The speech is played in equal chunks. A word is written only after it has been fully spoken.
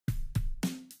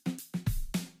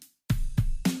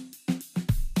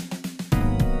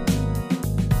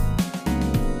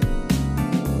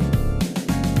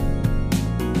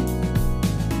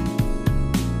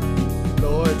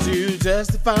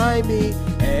justify me,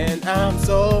 and I'm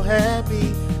so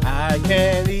happy. I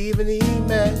can't even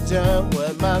imagine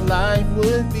what my life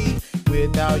would be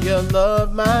without your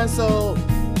love. My soul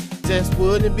just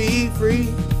wouldn't be free.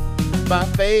 By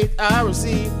faith I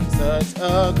received such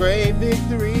a great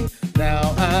victory.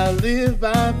 Now I live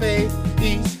by faith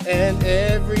each and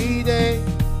every day.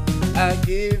 I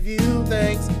give you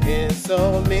thanks in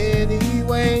so many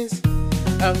ways.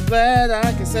 I'm glad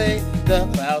I can say the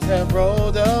clouds have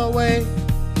rolled away.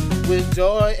 With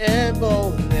joy and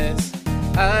boldness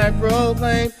I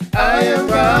proclaim I am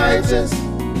righteous.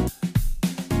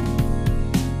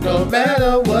 No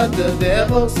matter what the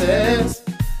devil says,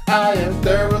 I am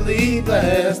thoroughly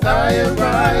blessed. I am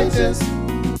righteous.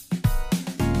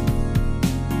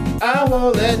 I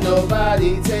won't let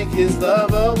nobody take his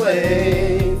love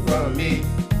away from me.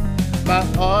 My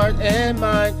heart and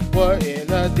mind were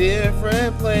in a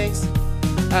different place.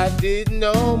 I didn't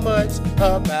know much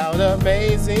about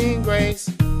amazing grace.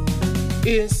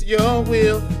 It's your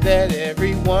will that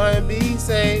everyone be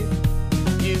saved.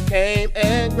 You came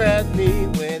and grabbed me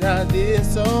when I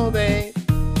disobeyed.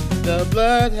 The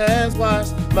blood has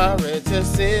washed my wretched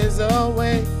sins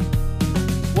away.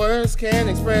 Words can't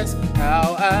express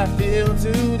how I feel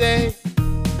today.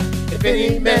 If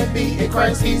any man be in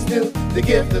Christ, he's new. The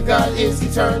gift of God is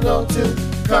eternal too.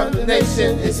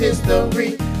 Condemnation is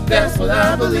history. That's what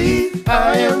I believe.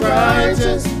 I am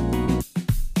righteous.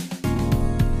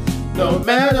 No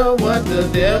matter what the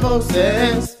devil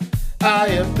says, I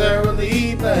am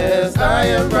thoroughly blessed. I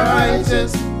am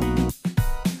righteous.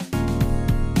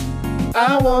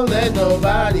 I won't let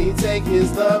nobody take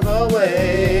his love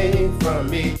away from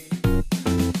me.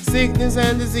 Sickness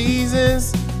and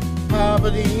diseases,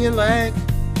 poverty and lack,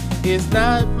 it's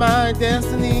not my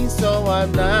destiny, so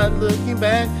I'm not looking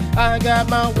back. I got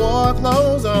my war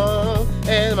clothes on,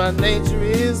 and my nature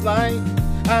is light.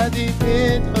 I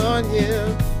depend on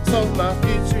him, so my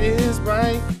future is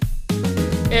bright.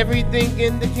 Everything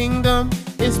in the kingdom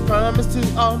is promised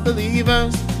to all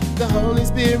believers. The Holy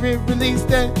Spirit released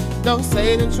that, though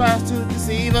Satan tries to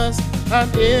deceive us.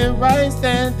 I'm in right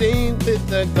standing with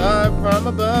the God from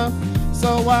above.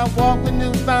 So I walk with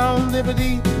newfound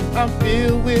liberty. I'm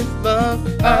filled with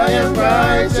love. I am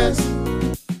righteous.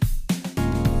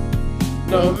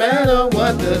 No matter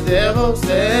what the devil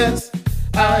says,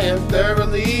 I am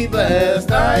thoroughly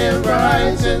blessed. I am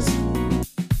righteous.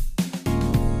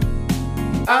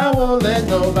 I won't let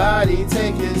nobody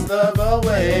take his love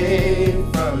away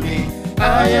from me.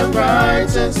 I am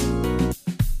righteous.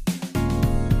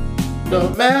 No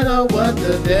matter what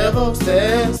the devil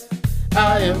says,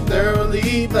 I am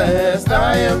thoroughly blessed.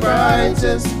 I am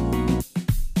righteous.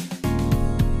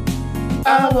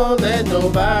 I won't let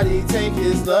nobody take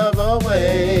his love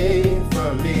away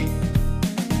from me.